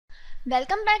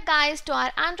Welcome back guys to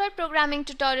our Android programming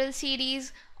tutorial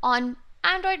series on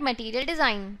Android material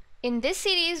design. In this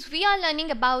series we are learning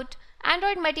about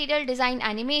Android material design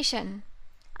animation.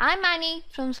 I'm Annie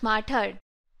from Smartherd.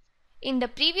 In the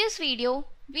previous video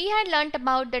we had learnt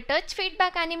about the touch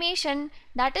feedback animation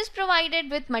that is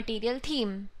provided with material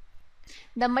theme.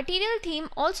 The material theme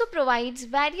also provides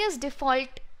various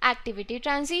default activity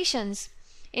transitions.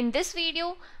 In this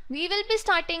video we will be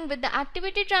starting with the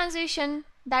activity transition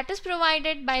that is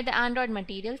provided by the Android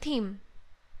material theme.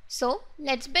 So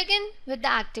let's begin with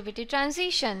the activity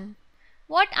transition.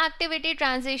 What activity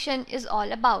transition is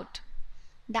all about?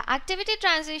 The activity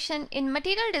transition in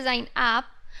material design app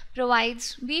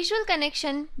provides visual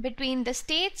connection between the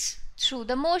states through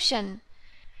the motion.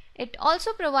 It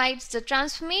also provides the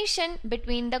transformation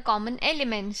between the common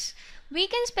elements. We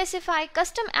can specify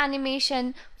custom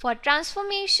animation for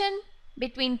transformation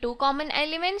between two common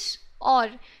elements,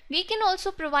 or we can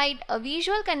also provide a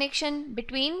visual connection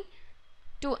between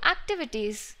two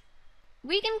activities.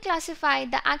 We can classify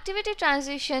the activity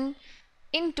transition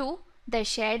into the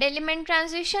shared element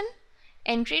transition,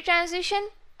 entry transition,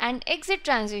 and exit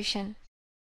transition.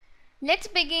 Let's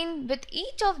begin with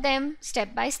each of them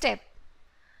step by step.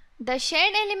 The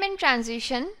shared element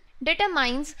transition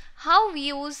determines how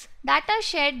views that are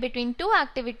shared between two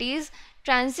activities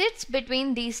transits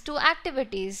between these two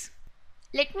activities.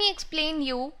 Let me explain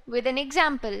you with an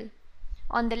example.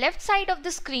 On the left side of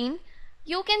the screen,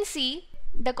 you can see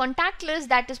the contact list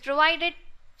that is provided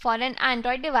for an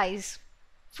Android device.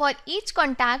 For each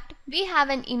contact, we have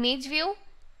an image view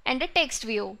and a text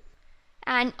view.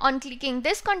 And on clicking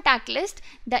this contact list,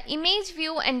 the image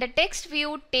view and the text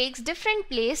view takes different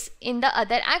place in the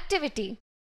other activity.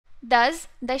 Thus,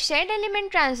 the shared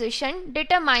element transition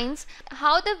determines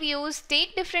how the views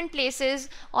take different places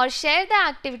or share the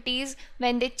activities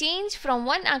when they change from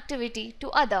one activity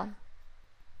to other.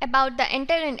 About the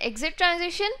enter and exit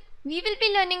transition, we will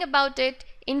be learning about it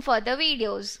in further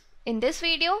videos. In this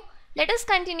video, let us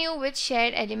continue with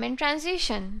shared element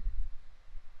transition.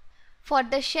 For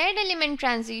the shared element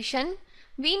transition,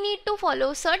 we need to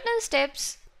follow certain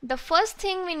steps. The first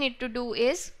thing we need to do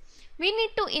is we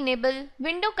need to enable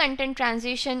window content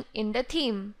transition in the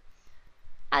theme.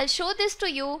 I'll show this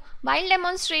to you while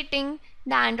demonstrating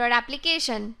the Android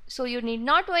application, so you need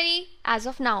not worry as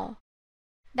of now.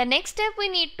 The next step we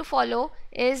need to follow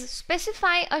is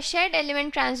specify a shared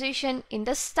element transition in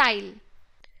the style.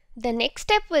 The next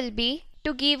step will be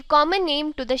to give common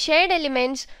name to the shared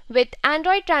elements with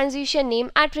Android transition name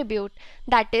attribute,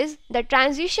 that is, the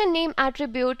transition name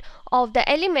attribute of the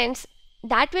elements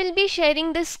that will be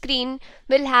sharing the screen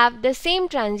will have the same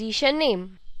transition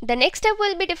name. The next step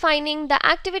will be defining the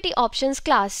activity options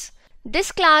class.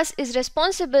 This class is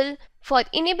responsible for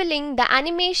enabling the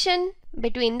animation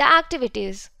between the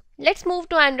activities. Let's move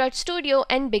to Android Studio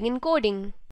and begin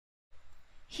coding.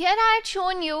 Here I had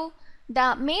shown you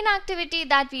the main activity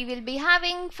that we will be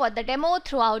having for the demo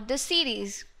throughout this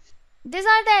series. These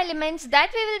are the elements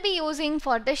that we will be using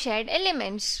for the shared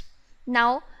elements.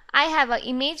 Now I have an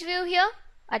image view here,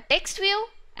 a text view,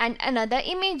 and another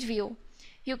image view.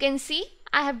 You can see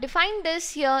I have defined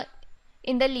this here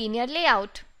in the linear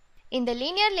layout. In the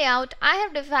linear layout, I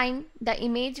have defined the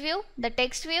image view, the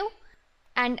text view,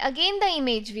 and again the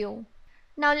image view.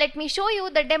 Now let me show you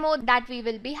the demo that we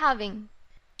will be having.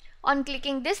 On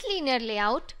clicking this linear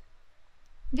layout,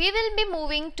 we will be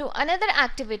moving to another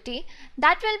activity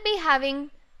that will be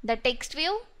having the text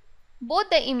view, both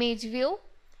the image view,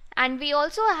 and we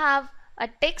also have a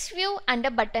text view and a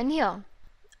button here.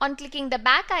 On clicking the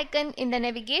back icon in the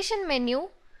navigation menu,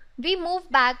 we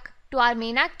move back to our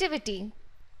main activity.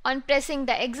 On pressing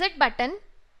the exit button,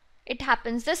 it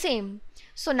happens the same.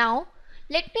 So now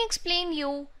let me explain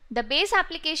you the base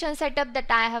application setup that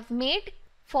I have made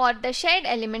for the shared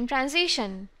element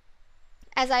transition.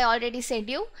 As I already said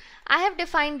you, I have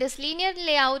defined this linear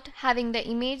layout having the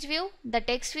image view, the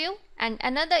text view, and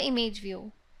another image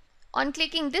view. On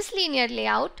clicking this linear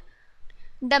layout,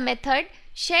 the method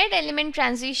shared element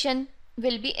transition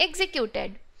will be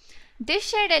executed. This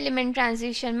shared element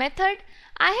transition method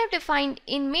I have defined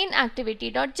in main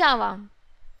activity.java.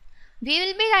 We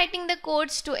will be writing the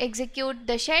codes to execute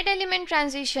the shared element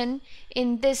transition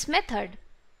in this method.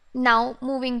 Now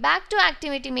moving back to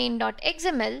activity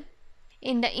main.xml,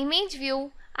 in the image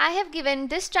view I have given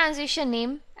this transition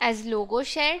name as logo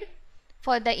shared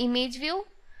for the image view.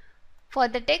 For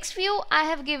the text view, I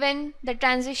have given the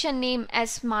transition name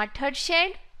as Smartherd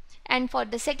shared, and for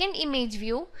the second image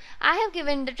view, I have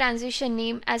given the transition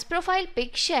name as profile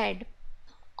pic shared.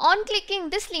 On clicking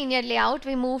this linear layout,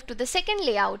 we move to the second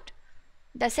layout.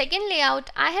 The second layout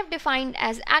I have defined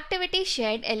as activity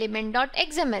shared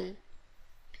element.xml.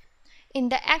 In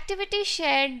the activity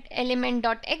shared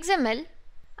element.xml,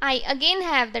 I again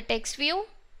have the text view.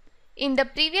 In the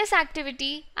previous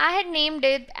activity, I had named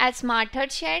it as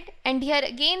Smartherd shared, and here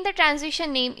again the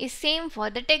transition name is same for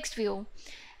the text view.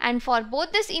 And for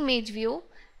both this image view,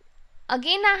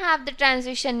 again I have the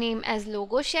transition name as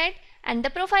logo shared and the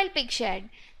profile pic shared.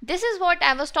 This is what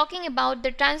I was talking about.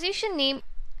 The transition name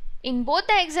in both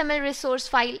the XML resource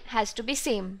file has to be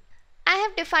same. I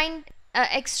have defined an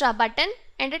extra button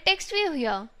and a text view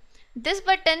here. This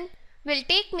button will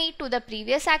take me to the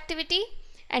previous activity,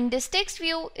 and this text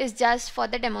view is just for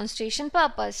the demonstration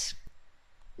purpose.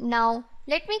 Now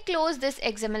let me close this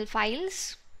XML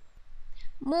files.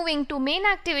 Moving to main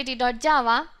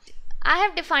activity.java, I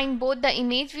have defined both the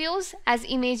image views as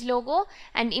image logo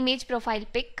and image profile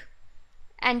pic,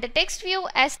 and the text view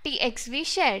as txv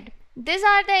shared. These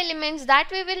are the elements that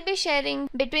we will be sharing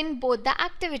between both the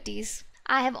activities.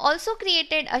 I have also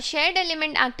created a shared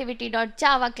element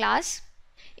activity.java class.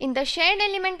 In the shared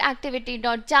element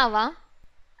activity.java,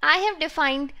 I have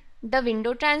defined the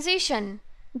window transition.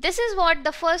 This is what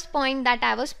the first point that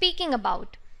I was speaking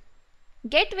about.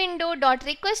 Get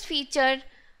window.requestFeature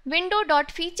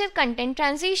window.featureContent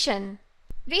transition.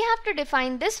 We have to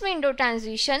define this window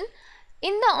transition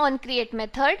in the onCreate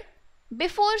method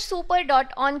before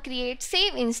super.onCreate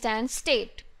save instance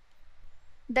state.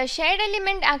 The shared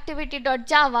element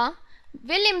activity.java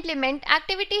will implement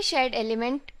activity shared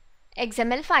element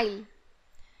XML file.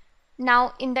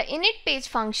 Now in the init page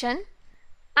function,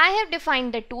 I have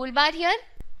defined the toolbar here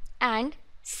and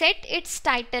set its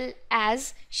title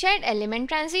as shared element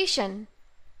transition.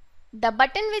 The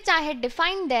button which I had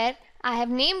defined there, I have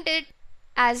named it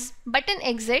as button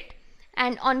exit,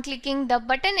 and on clicking the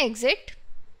button exit,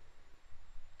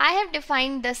 I have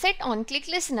defined the set on click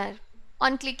listener.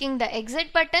 On clicking the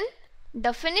exit button,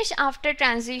 the finish after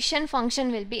transition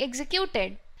function will be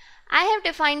executed. I have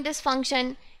defined this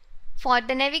function for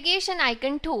the navigation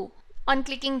icon too. On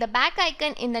clicking the back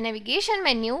icon in the navigation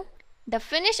menu, the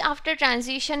finish after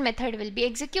transition method will be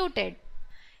executed.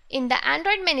 In the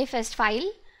Android manifest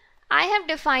file, I have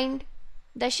defined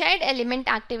the shared element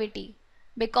activity,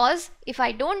 because if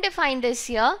I don't define this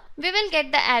here, we will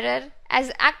get the error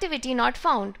as activity not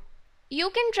found. You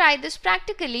can try this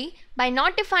practically by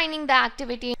not defining the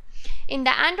activity in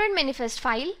the Android manifest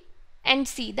file and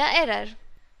see the error.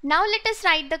 Now let us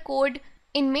write the code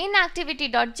in main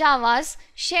activity.java's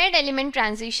shared element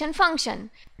transition function.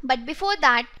 But before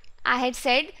that, I had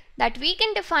said that we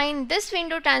can define this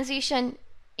window transition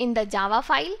in the Java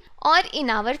file or in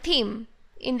our theme.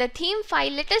 In the theme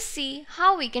file, let us see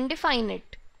how we can define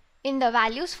it. In the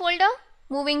values folder,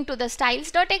 moving to the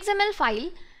styles.xml file,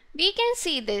 we can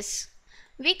see this.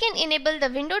 We can enable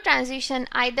the window transition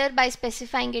either by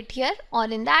specifying it here or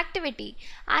in the activity.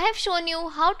 I have shown you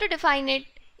how to define it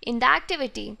in the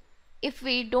activity. If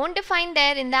we don't define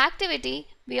there in the activity,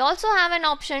 we also have an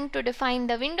option to define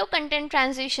the window content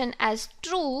transition as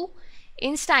true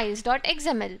in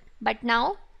styles.xml. But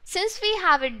now, since we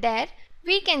have it there,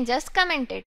 we can just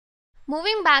comment it.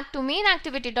 Moving back to main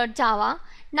activity.java,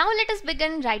 now let us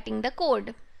begin writing the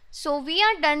code. So we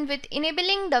are done with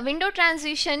enabling the window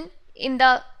transition in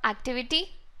the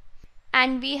activity,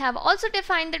 and we have also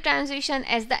defined the transition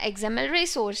as the XML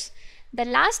resource. The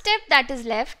last step that is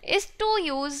left is to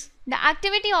use the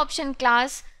activity option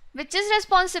class, which is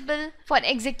responsible for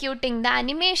executing the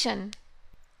animation.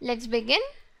 Let's begin.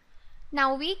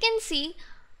 Now we can see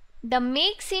the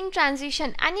make scene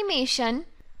transition animation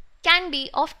can be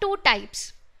of two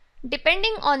types,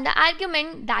 depending on the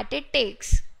argument that it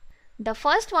takes. The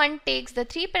first one takes the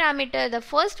three parameters, the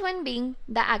first one being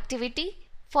the activity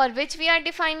for which we are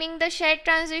defining the shared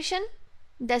transition.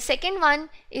 The second one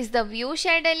is the view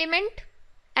shared element,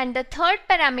 and the third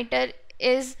parameter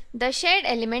is the shared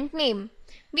element name.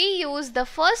 We use the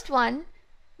first one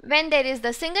when there is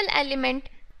the single element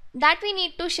that we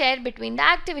need to share between the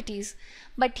activities.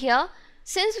 But here,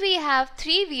 since we have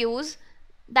three views,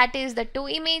 that is the two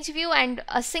image view and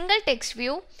a single text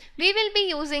view, we will be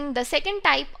using the second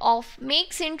type of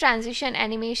make scene transition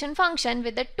animation function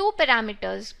with the two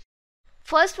parameters.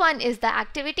 First one is the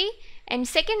activity and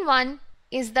second one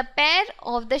is the pair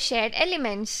of the shared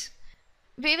elements.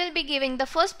 We will be giving the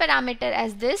first parameter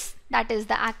as this, that is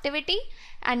the activity,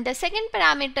 and the second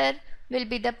parameter will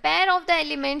be the pair of the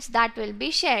elements that will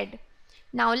be shared.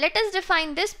 Now let us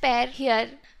define this pair here.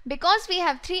 Because we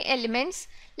have three elements,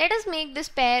 let us make this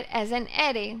pair as an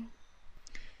array.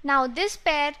 Now this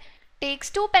pair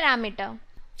takes two parameters.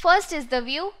 First is the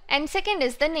view and second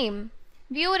is the name.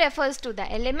 View refers to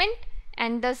the element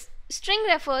and the string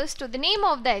refers to the name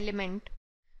of the element.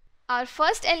 Our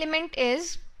first element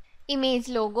is image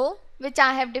logo, which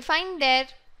I have defined there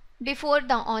before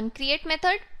the onCreate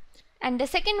method, and the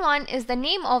second one is the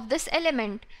name of this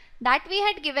element that we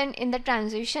had given in the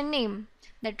transition name.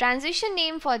 The transition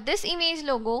name for this image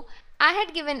logo I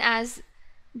had given as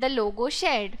the logo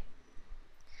shared.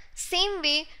 Same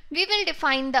way we will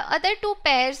define the other two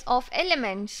pairs of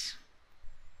elements.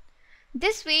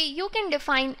 This way you can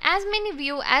define as many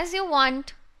views as you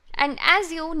want and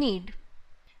as you need.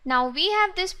 Now we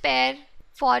have this pair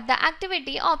for the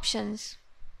activity options.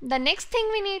 The next thing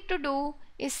we need to do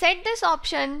is set this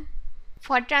option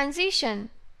for transition.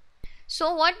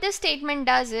 So what this statement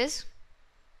does is,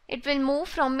 it will move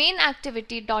from main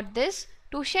activity.this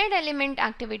to shared element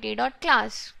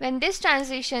activity.class when this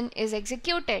transition is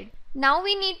executed. Now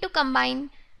we need to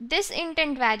combine this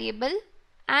intent variable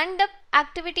and the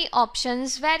activity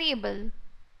options variable.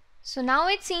 So now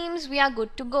it seems we are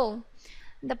good to go.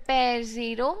 The pair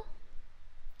 0,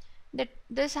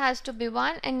 this has to be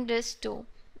 1 and this 2.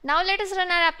 Now let us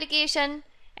run our application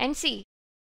and see.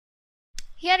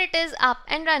 Here it is up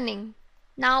and running.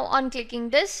 Now on clicking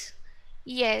this,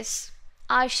 yes,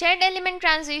 our shared element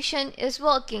transition is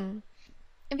working.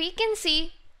 We can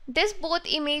see this both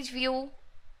image view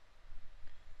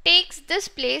takes this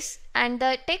place and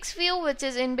the text view which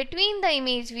is in between the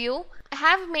image view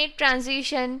have made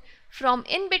transition from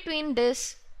in between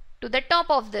this to the top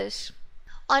of this.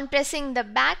 On pressing the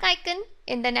back icon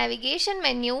in the navigation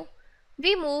menu,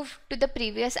 we move to the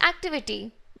previous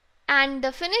activity and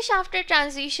the finish after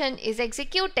transition is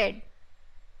executed.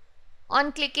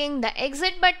 On clicking the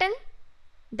exit button,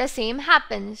 the same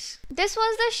happens. This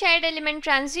was the shared element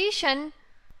transition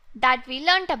that we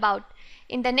learnt about.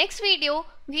 In the next video,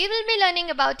 we will be learning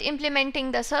about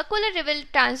implementing the circular reveal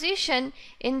transition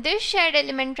in this shared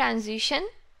element transition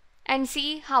and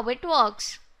see how it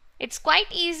works. It's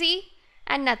quite easy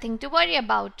and nothing to worry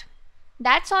about.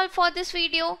 That's all for this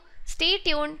video. Stay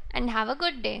tuned and have a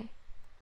good day.